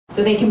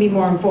so they can be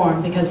more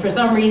informed, because for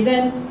some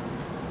reason,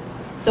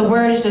 the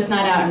word is just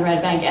not out in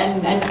Red Bank.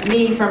 And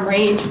me from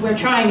Rage, we're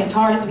trying as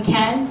hard as we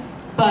can,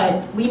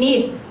 but we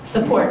need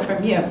support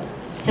from you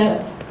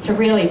to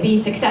really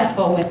be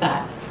successful with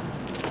that.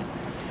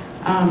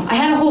 I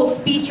had a whole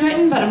speech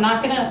written, but I'm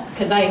not gonna,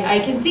 because I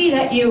can see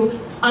that you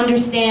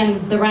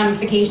understand the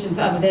ramifications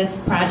of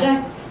this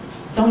project,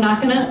 so I'm not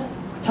gonna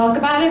talk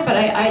about it, but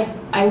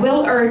I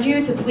will urge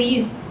you to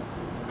please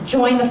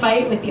join the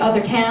fight with the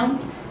other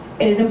towns.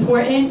 It is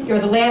important. You're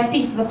the last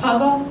piece of the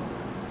puzzle,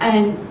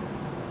 and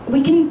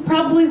we can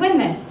probably win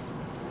this.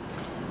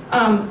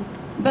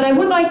 But I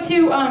would like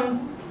to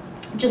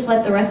just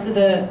let the rest of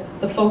the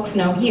folks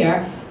know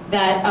here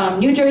that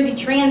New Jersey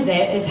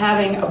Transit is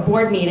having a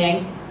board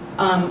meeting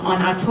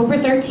on October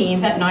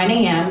 13th at 9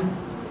 a.m.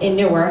 in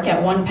Newark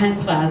at One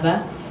Penn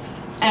Plaza.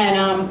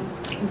 And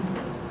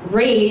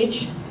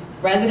Rage,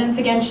 Residents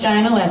Against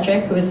Giant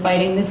Electric, who is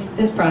fighting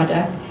this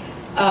project,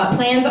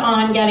 plans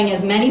on getting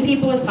as many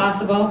people as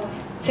possible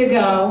to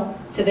go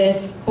to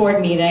this board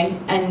meeting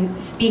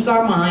and speak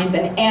our minds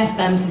and ask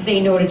them to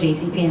say no to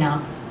JCP&L,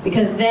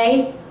 because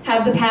they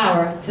have the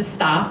power to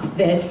stop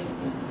this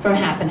from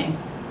happening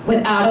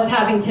without us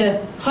having to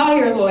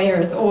hire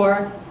lawyers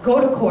or go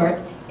to court.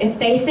 If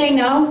they say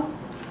no,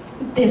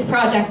 this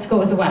project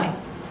goes away.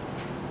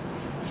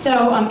 So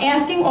I'm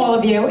asking all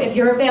of you, if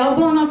you're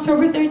available on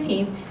October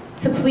 13th,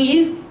 to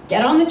please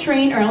get on the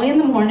train early in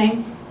the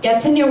morning,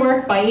 get to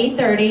Newark by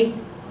 8:30,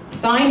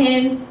 sign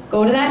in,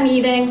 go to that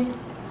meeting,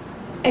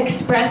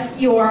 express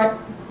your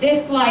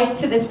dislike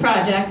to this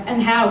project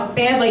and how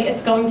badly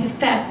it's going to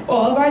affect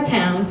all of our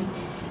towns.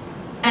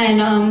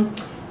 And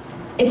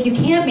if you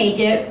can't make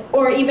it,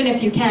 or even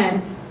if you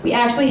can, we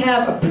actually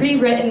have a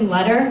pre-written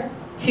letter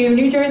to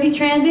New Jersey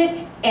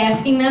Transit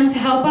asking them to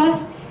help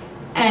us.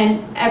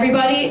 And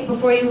everybody,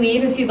 before you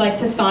leave, if you'd like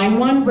to sign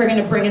one, we're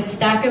going to bring a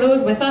stack of those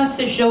with us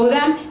to show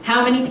them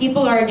how many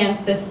people are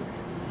against this.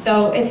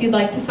 So if you'd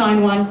like to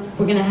sign one,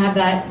 we're going to have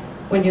that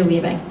when you're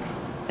leaving.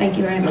 Thank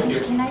you very much. Thank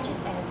you. Can I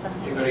just add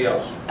something? Anybody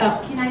else?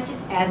 Can I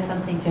just add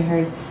something to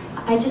hers?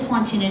 I just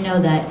want you to know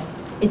that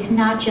it's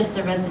not just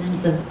the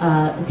residents of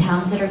the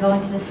towns that are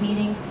going to this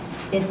meeting.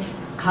 It's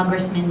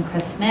Congressman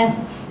Chris Smith,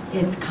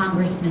 it's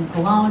Congressman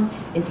Pallone,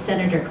 it's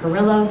Senator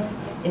Carrillos,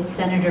 it's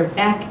Senator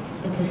Beck,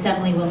 it's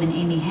Assemblywoman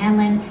Amy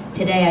Hanlon.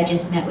 Today I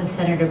just met with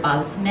Senator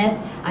Bob Smith.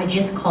 I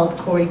just called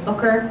Cory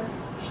Booker.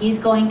 He's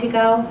going to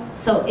go.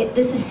 So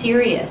this is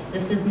serious.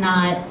 This is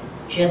not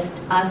just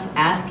us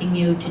asking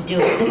you to do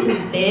it. This is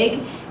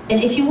big.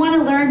 And if you want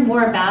to learn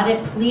more about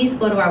it, please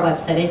go to our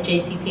website at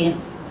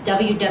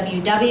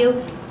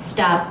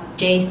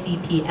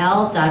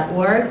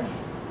www.stopjcpl.org.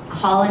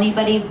 Call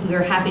anybody.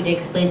 We're happy to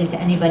explain it to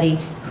anybody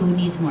who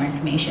needs more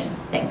information.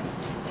 Thanks.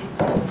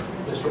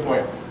 Mr.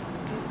 Boyer.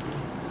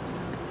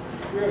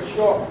 Real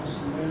short,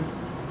 Mr. Man.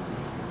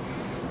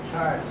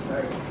 Tired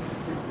tonight.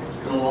 It's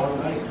been a long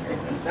night.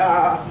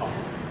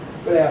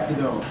 Good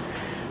afternoon.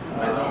 I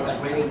know I was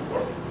waiting for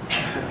it.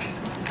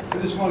 I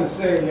just want to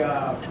say,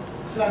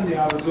 Sunday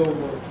I was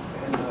over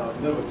in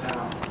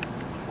Middletown,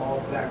 all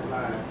Black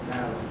Lives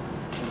Matter,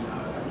 and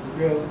it was a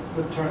real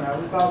good turnout.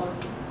 It was about,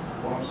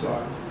 oh, I'm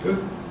sorry.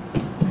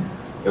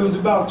 It was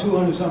about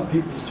 200-something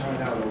people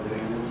turned out over there,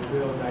 and it was a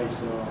real nice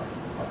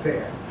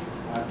affair,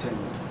 I tell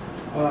you.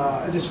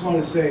 I just want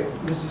to say,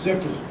 Mr.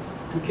 Zippers,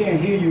 we can't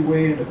hear you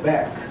way in the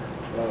back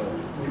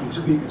when you're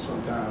speaking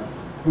sometimes.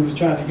 We was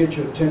trying to get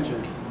your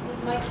attention.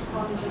 His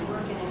microphone isn't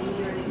working and he's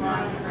using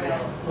mine.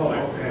 Oh,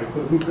 okay,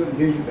 but we couldn't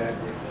hear you back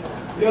there.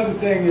 The other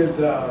thing is,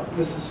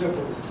 Mr.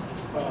 Zippers,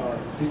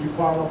 did you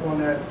follow up on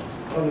that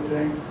other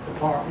thing, the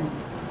parking?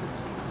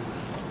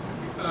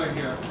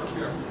 Yeah.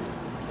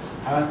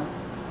 Huh?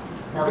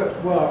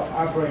 Well,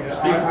 I bring it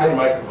up. Speak to the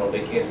microphone,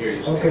 they can't hear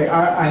you. Okay,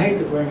 I hate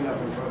to bring it up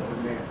in front of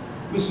the mayor.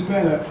 Mr.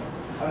 Mayor,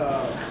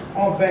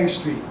 on Bank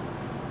Street,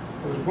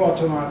 it was brought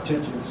to my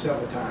attention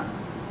several times.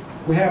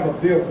 We have a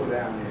vehicle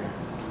down there.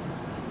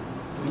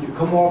 When you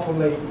come off of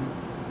Layton,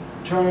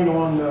 turn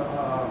on the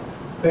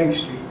Bank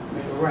Street,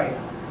 make a right,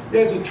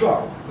 there's a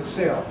truck for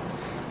sale.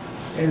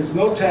 And there's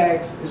no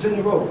tags, it's in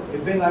the road.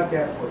 It's been like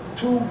that for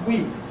 2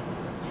 weeks.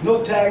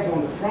 No tags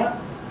on the front.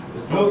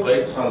 There's no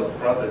plates on the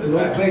front or the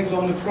back? No plates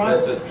on the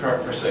front. That's a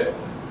truck for sale.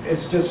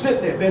 It's just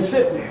sitting there, been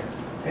sitting there.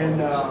 And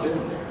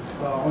Sitting there.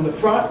 on the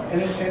front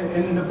and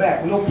in the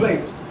back, no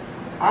plates.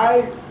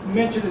 I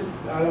mentioned it,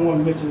 I don't want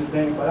to mention his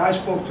name, but I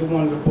spoke to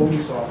one of the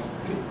police officers.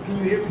 Can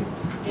you hear me?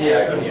 Yeah,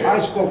 I can hear you. I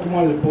spoke to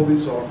one of the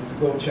police officers to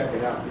go check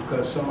it out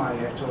because somebody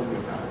had told me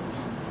about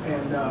it.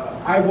 And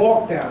I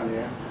walked down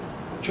there,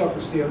 the truck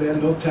was still there,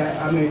 no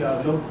tag,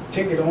 no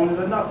ticket on it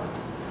or nothing.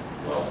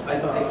 Well,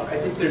 I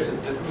think there's a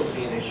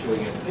difficulty in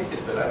issuing a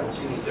ticket, but I don't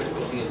see any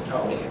difficulty in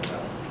telling it now.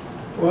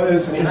 Well, I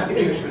mean, how can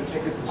you issue a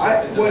ticket to something what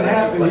that doesn't have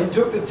happened, he plates?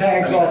 took the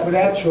tags off of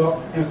that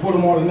truck and put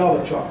them on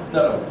another truck.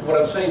 No,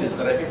 what I'm saying is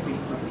that I think we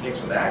can take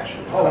some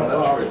action. I'm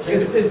not sure a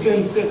ticket It's been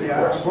would be sitting there. I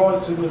enforced.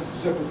 brought it to Mr.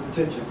 Sippers'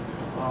 attention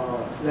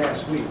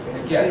last week.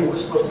 And Yeah, he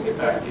was supposed to get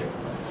back to you.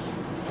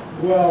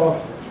 Well,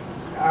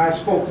 I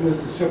spoke to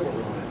Mr. Sippers on it.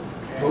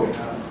 Who?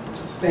 And,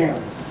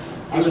 Stanley.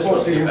 He was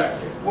supposed to get back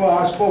to you. Well,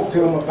 I spoke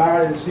to him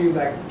about it, and it seemed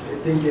like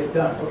it didn't get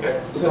done.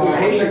 Okay. So I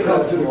hate to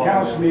come to the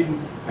council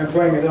meeting and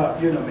bring it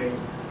up, you know what I mean?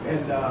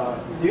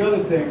 And the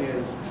other thing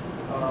is,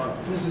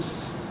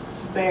 Mrs.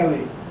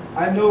 Stanley,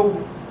 I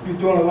know you're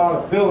doing a lot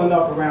of building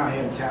up around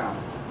here in town,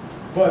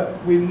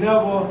 but we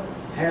never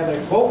had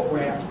a boat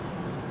ramp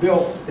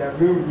built that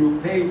Riverview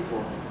paid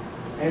for.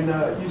 And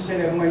you say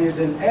that money is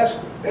in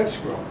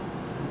escrow.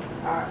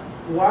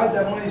 Why is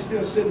that money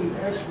still sitting in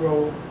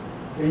escrow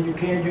and you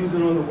can't use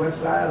it on the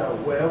west side or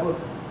wherever?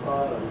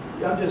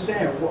 I'm just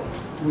saying,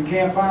 we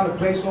can't find a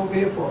place over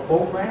here for a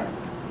boat ramp?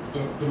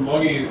 The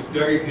money is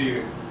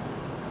dedicated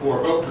for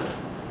a boat ramp,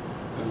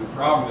 and the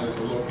problem is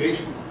the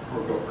location for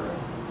a boat ramp.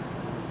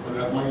 When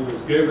that money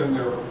was given,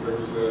 there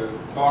was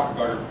a talk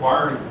about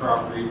acquiring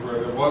property where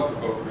there was a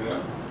boat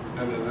ramp,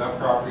 and then that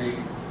property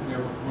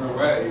never went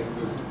away, it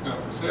was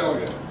not for sale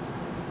again.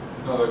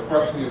 So the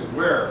question is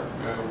where?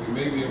 We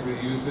may be able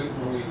to use it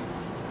when we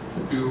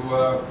do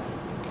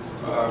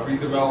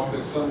redevelop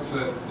the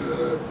Sunset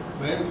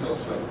landfill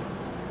site.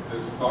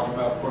 There's talk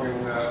about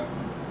putting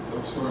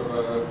some sort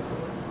of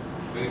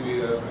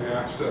maybe an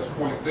access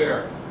point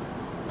there.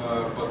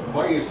 But the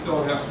money is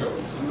still in escrow.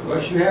 It's in the But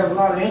budget. you have a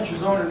lot of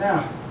interest on it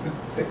now.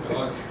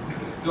 Well,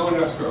 it's still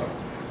in escrow.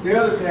 The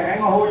other thing, I ain't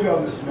gonna hold you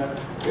up this minute.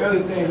 The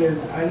other thing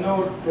is, I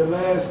know the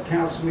last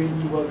council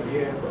meeting you wasn't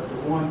here, but the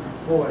one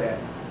before that,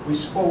 we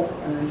spoke,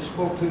 and you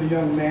spoke to the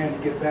young man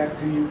to get back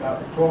to you about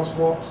the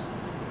crosswalks,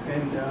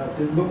 and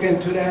to look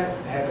into that.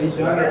 Have he As a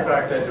done matter of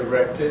that? fact, I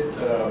directed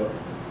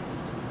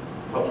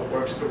Public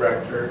Works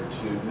Director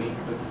to meet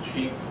with the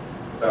chief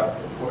about,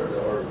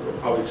 or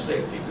public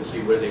safety, to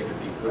see where they could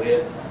be put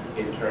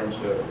in terms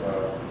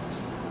of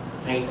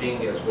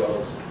painting as well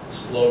as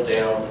slow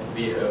down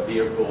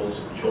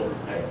vehicles, children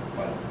paying.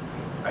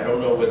 I don't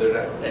know whether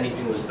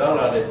anything was done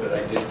on it, but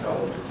I did tell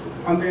them to do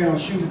it. I mean, on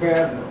Shrewsbury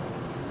Avenue.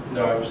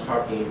 No, I was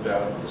talking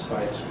about the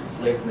side streets,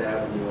 Layton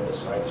Avenue and the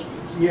side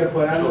streets. Yeah,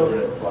 but I know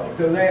Children at play.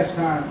 the last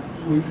time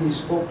we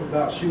spoke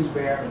about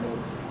Shrewsbury Avenue,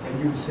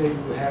 and you said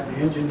you would have the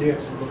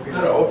engineers to look at it.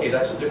 No, okay,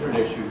 that's a different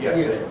issue, yes.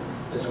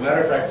 Yeah. As a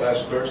matter of fact,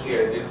 last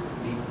Thursday, I did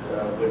meet,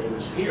 when he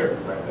was here,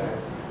 right back,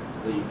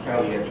 the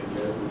county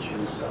engineer, which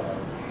is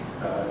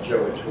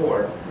Joe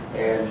Ator,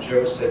 and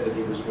Joe said that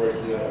he was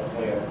working on a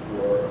plan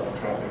for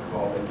traffic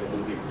calming that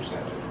will be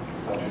presented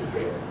on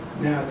Tuesday.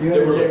 Now, the That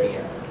we're other looking day,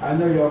 at. I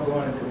know y'all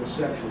going into this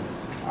section.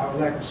 I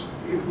would like to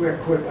speak real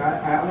quick.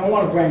 I don't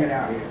want to bring it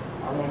out here.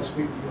 I want to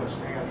speak to you and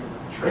Stanley.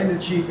 Sure. And the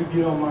chief, if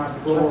you don't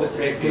mind. We'll have to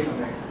take Give it. him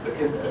that.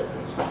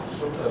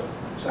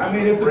 I I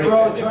mean, if the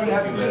girl turned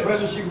out to be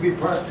present, she could be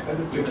present.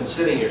 We've been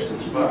sitting here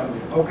since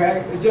 5.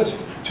 Okay, it's just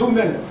 2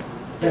 minutes.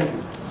 Thank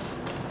you.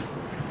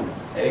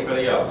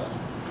 Anybody else?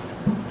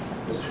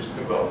 Mr.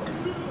 Scavone.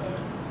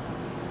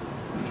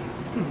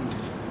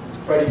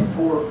 Freddie,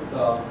 before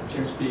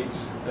Jim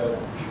speaks,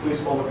 please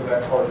go look at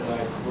that car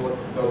tonight. We'll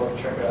go and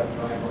check it out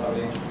tonight. We'll have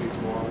an answer for you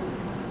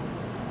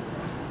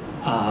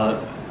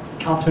tomorrow.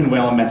 Councilman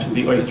Whalen mentioned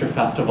the Oyster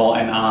Festival,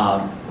 and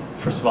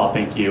first of all,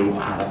 thank you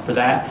for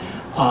that.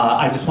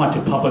 I just want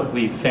to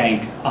publicly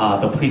thank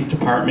the police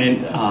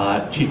department,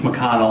 Chief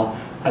McConnell,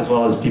 as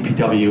well as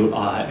DPW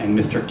and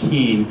Mr.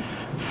 Keene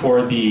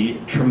for the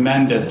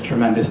tremendous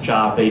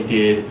job they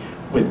did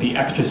with the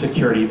extra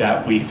security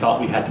that we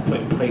felt we had to put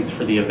in place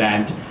for the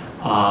event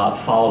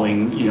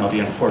following, the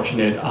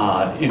unfortunate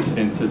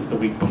incidences the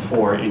week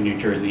before in New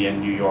Jersey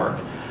and New York.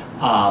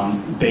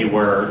 They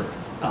were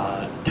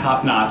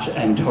top-notch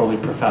and totally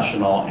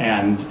professional,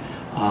 and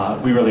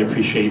we really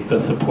appreciate the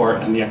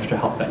support and the extra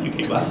help that you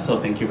gave us, so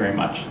thank you very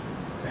much.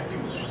 Thank you,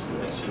 Mr.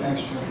 Scavone.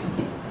 Thanks,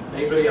 Jim.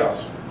 Anybody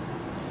else?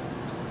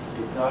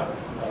 If not,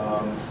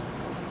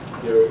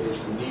 there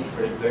is a need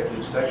for an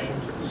executive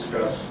session to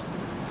discuss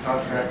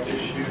contract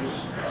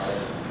issues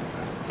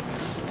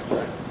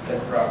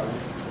and property.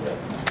 Yeah.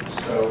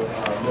 So,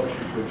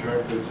 motion to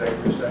adjourn to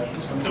executive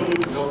session. So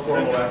moved. No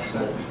formal action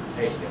will be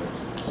taken.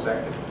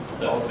 Second.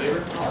 All in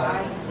favor?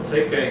 Aye. We'll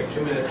take a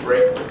 2-minute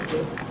break.